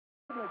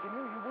Like you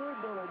knew you would,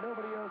 don't let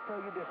nobody else tell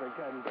you different,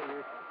 Cotton Finger.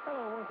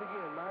 Hello once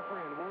again, my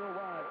friend,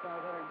 worldwide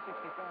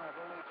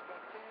 565, only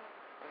expect 10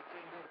 to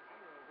 0,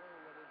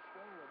 when it's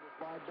stolen, this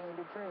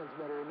wide-banded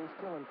transmitter in these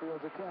killing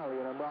fields of Cali,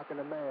 and I'm rocking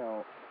the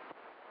mail.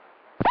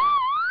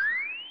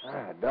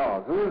 Ah,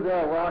 dog, who's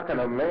that rocking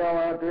a mail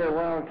out there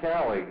around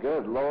Cali?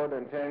 Good Lord,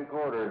 in 10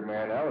 quarters,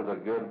 man, that was a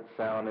good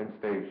sounding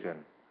station.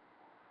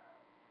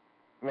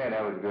 Man,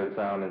 that was a good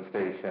sounding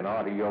station.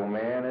 Audio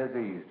man is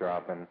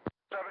eavesdropping.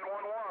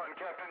 711,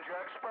 Captain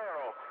Jack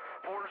Sparrow,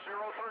 403,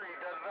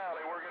 Death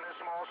Valley, working this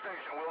small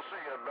station. We'll see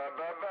you. Bye,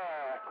 bye,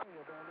 bye.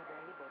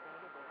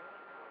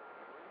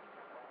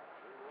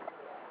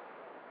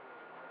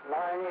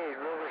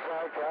 98,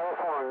 Riverside,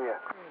 California.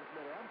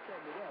 I'm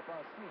setting it up.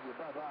 I'll see you.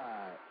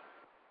 Bye-bye.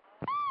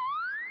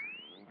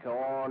 Go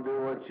on, do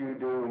what you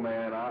do,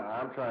 man.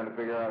 I'm trying to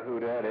figure out who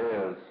that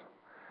is.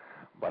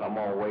 But I'm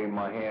going to wave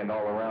my hand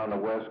all around the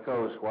West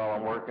Coast while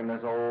I'm working this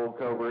old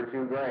Cobra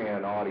 2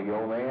 Grand.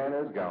 Audio man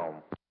is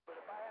gone. But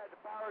if I had the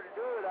power to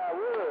do it, I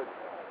would.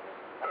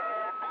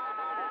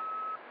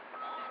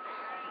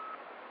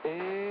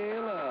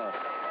 Hello.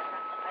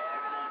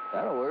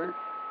 That'll work.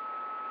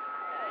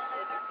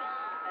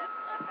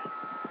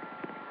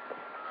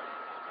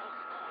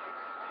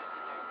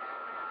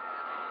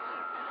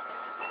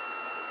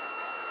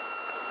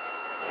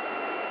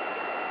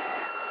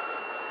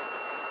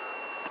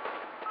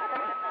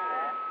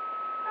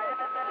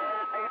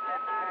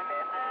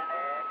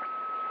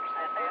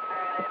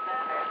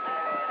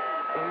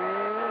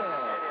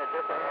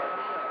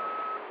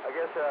 I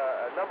guess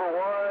number 1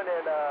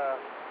 and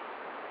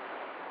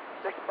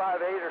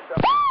 658 or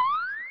something.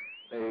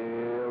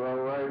 Hello,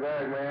 right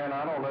back, man.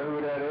 I don't know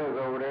who that is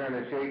over there in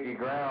the shaky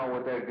ground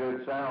with that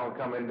good sound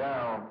coming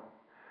down.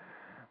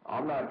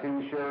 I'm not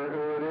too sure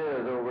who it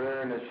is over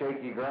there in the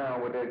shaky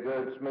ground with that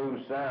good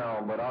smooth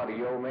sound, but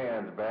Audio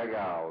man's back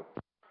out.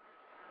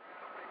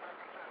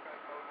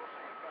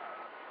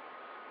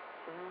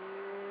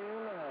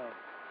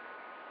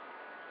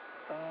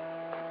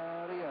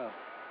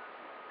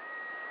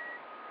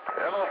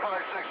 Hello,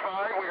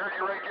 565. We heard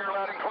you right here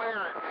loud and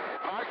clear.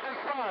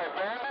 565,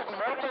 Bandit,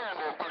 no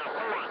Bandit. You're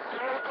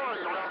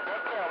 403 around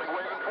Death Valley,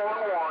 waving 4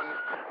 and 1.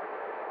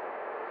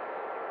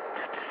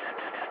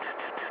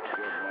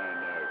 Good one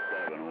there,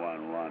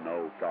 711,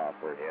 old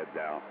Copperhead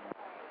down.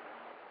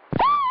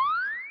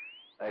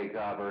 Hey,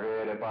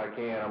 Copperhead, if I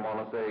can, I'm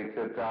going to say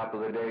tip top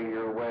of the day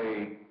your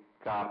way.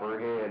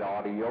 Copperhead,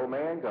 Audio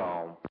man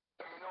gone.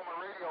 You know my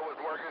radio was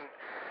working.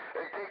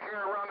 Hey, take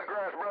care around the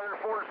grass, brother.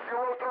 403,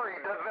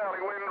 Death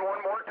Valley, waving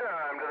one more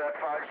time to that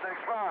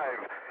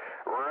 565.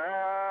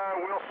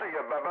 We'll see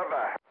you.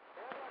 Bye-bye-bye.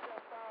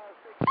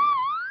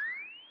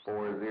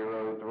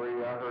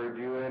 403, I heard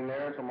you in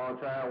there, so I'm going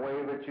to try and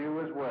wave at you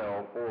as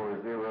well.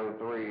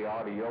 403,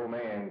 Audio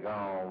man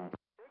gone.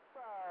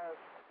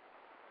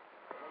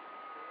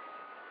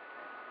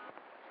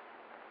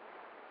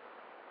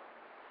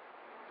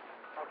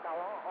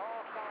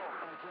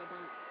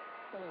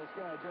 Hello,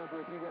 Sky Jumper,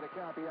 if you got a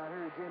copy, I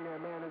heard you in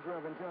there, man, is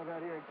rubbing tough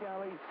out here in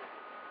Cali.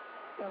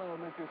 Hello,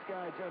 Mr.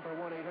 Sky Jumper,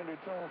 1-800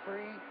 toll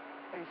free.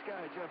 Hey,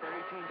 Sky Jumper,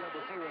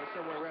 1800,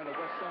 somewhere around the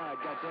west side,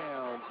 got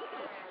down.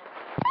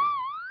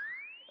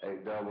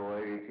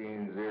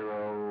 8-18-0,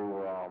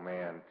 oh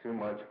man, too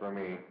much for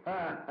me.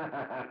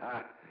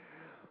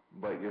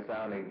 But you're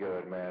sounding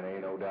good, man,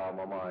 ain't no doubt in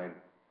my mind.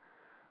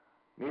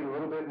 Need a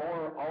little bit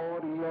more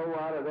audio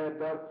out of that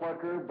duck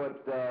plucker,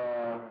 but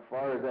as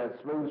far as that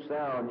smooth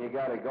sound, you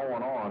got it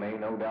going on, ain't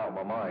no doubt in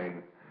my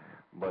mind.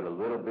 But a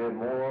little bit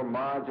more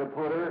mod you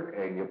put her,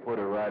 and you put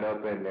her right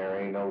up in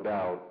there, ain't no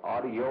doubt.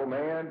 Audio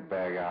man,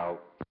 bag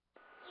out.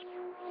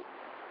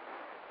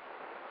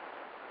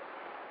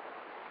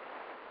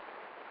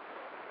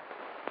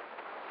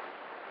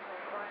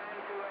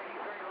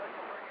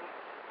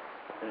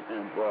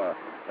 For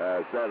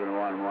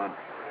 711.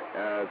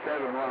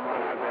 711,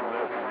 I've been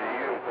listening to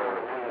you for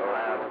the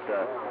last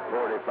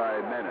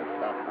 45 minutes.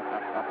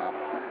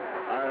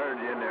 I heard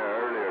you in there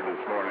earlier this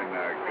morning,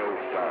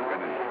 ghost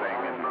talking and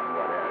singing and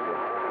what have you.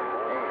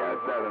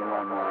 Hey,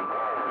 711.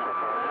 Have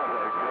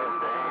a good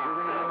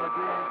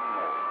day.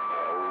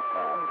 Oh,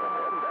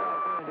 Copperhead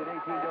down.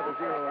 1800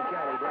 in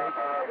Cali, break.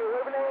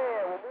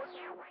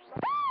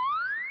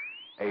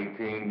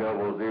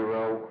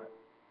 1800.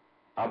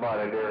 How about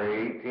it there,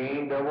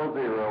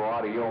 1800,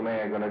 Audio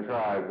man gonna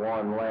try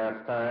one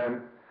last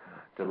time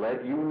to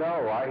let you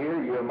know, I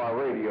hear you in my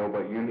radio,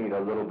 but you need a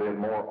little bit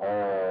more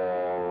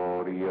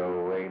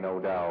audio, ain't no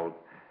doubt.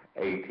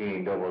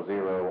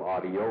 1800,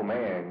 Audio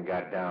man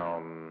got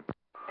down.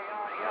 Hey,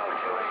 Audio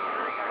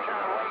 283, I'm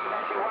trying to wait to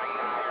let you waiting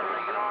out here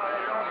making all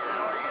that noise in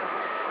Oregon.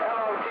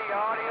 LOT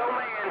Audio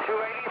man,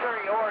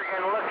 283,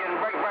 Oregon, looking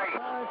break.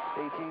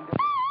 18.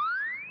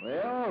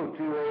 Well,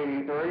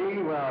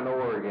 283 around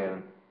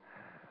Oregon.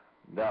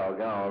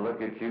 Doggone, look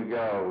at you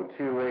go.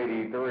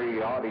 283,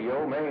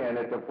 Audio man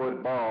at the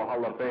Football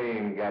Hall of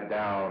Fame got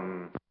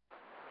down.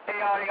 Hey,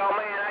 Audio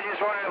man, I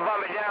just wanted to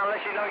bump it down and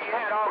let you know you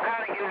had all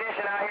kind of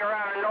condition out here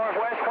around the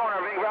northwest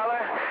corner, big brother.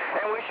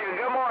 And wish you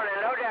a good morning,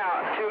 no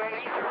doubt.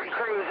 283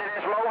 cruise in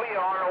this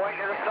Mobile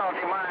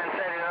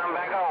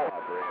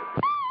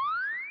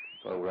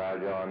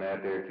on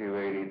that there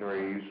 283.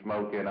 You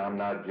smoking, I'm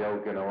not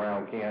joking,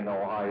 around Canton,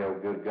 Ohio.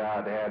 Good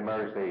God, have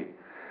mercy.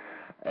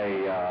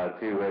 Hey,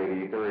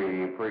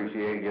 283,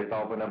 appreciate you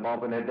thumping and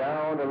bumping it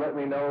down to let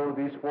me know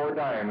these 4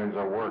 diamonds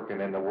are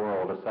working in the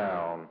world of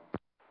sound.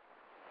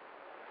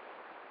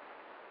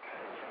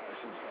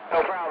 No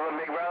problem,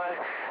 big brother.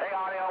 Hey,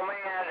 audio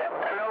man,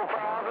 no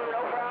problem,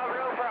 no problem,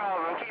 no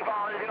problem. Keep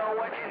on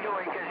doing what you're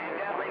doing, because you're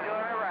definitely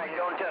doing it right.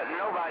 Don't tell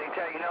nobody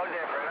tell you no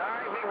different.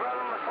 All right, big brother,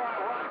 I'm going to slide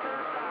 1 2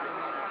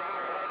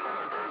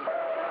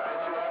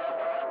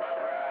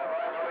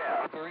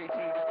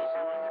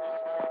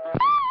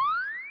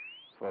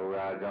 Full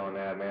rides on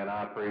that, man.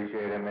 I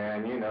appreciate it,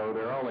 man. You know,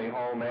 they're only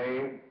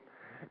homemade,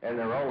 and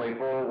they're only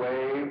full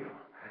wave,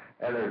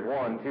 and there's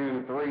 1,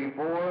 2, 3,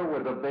 4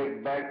 with a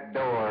big back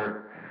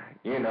door.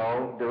 You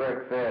know,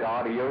 direct fed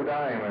audio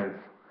diamonds.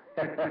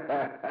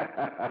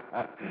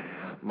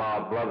 My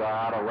brother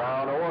out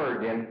around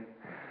Oregon,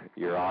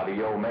 your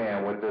audio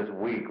man with this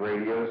weak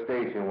radio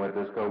station with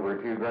this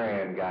Cobra 2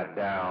 Grand got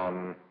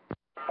down.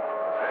 Hey,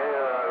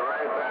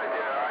 right back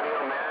there, audio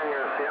man.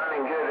 You're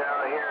sounding good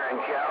out here in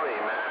Cali,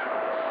 man.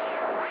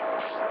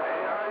 Hey,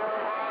 audio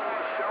man,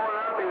 showing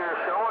up here,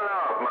 showing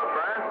off, my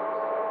friend.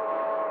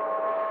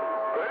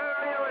 Put it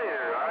on you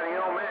later,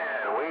 audio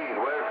man. Weed,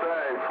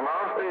 Westside,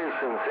 small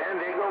station, San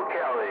Diego,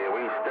 Cali.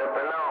 We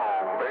stepping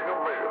on, bigger,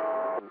 bigger.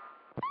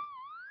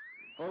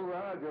 Oh,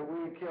 Roger,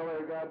 Weed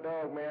Killer, God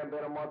dog, man.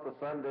 Been a month of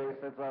Sunday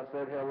since I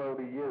said hello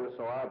to you,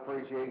 so I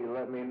appreciate you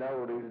letting me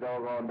know these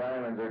doggone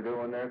diamonds are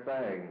doing their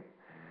thing.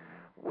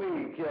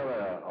 Weed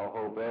Killer, I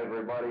hope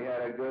everybody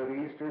had a good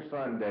Easter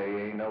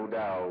Sunday, ain't no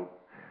doubt.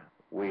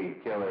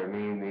 Weed Killer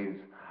mean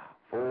these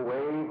full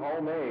wave,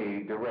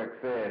 homemade,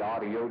 direct fed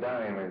audio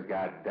diamonds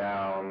got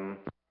down.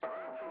 My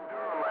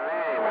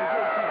name, I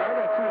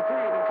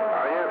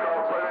guess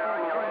I'll put it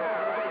on your head.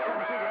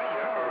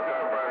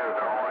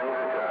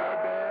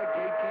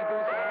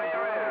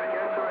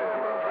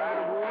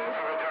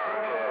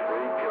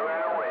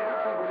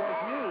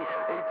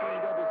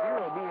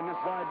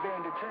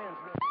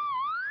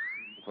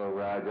 So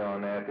ride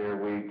on that there,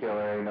 Weed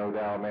Killer, ain't no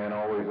doubt, man.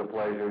 Always a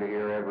pleasure to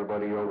hear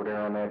everybody over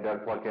there on that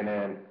duck plucking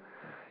end.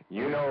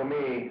 You know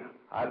me,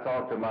 I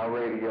talk to my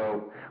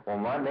radio. When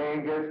my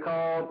name gets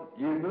called,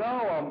 you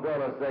know I'm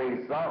gonna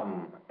say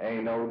something,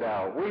 ain't no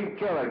doubt. Weed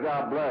Killer,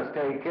 God bless,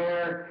 take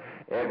care.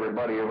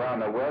 Everybody around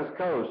the West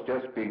Coast,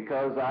 just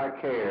because I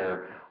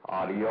care.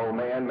 Audio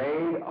man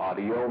made,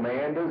 audio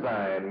man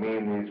designed, me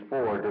and these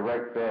 4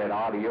 direct fed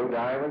audio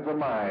diamonds of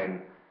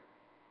mine.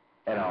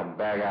 And I'm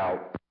back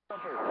out.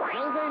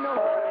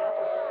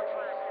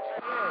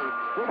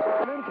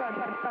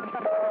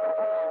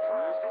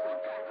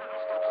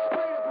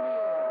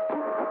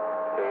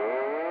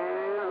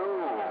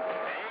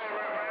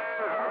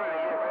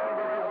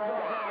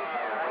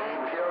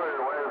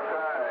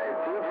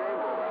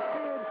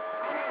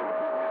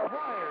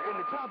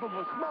 Top of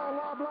a small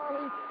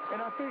loblolly,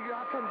 and I figure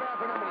I'll come back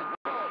when I'm in a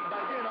dog. By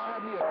then I'll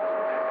have me a...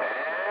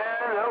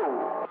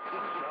 Hello.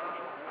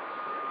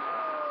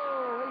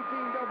 Oh,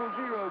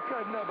 1800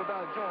 cutting up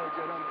about Georgia,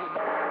 and I'm getting...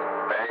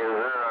 Hey, is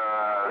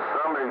there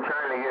somebody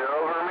trying to get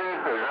over me?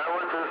 Is that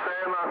what you're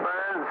saying, my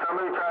friend?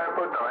 Somebody trying to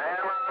put the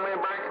hammer on me,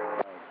 Brick?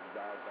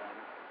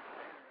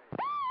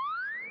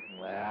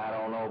 Well, I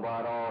don't know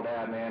about all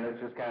that, man.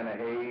 It's just kind of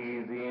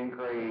hazy and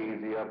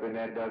crazy up in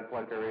that duck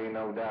plucker, ain't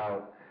no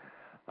doubt.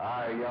 All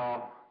right,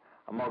 y'all.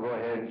 I'm going to go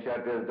ahead and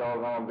shut this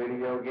doggone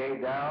video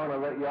gate down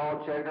and let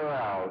y'all check her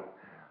out.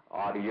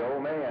 Audio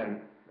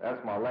man.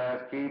 That's my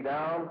last key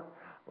down.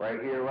 Right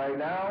here, right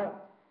now.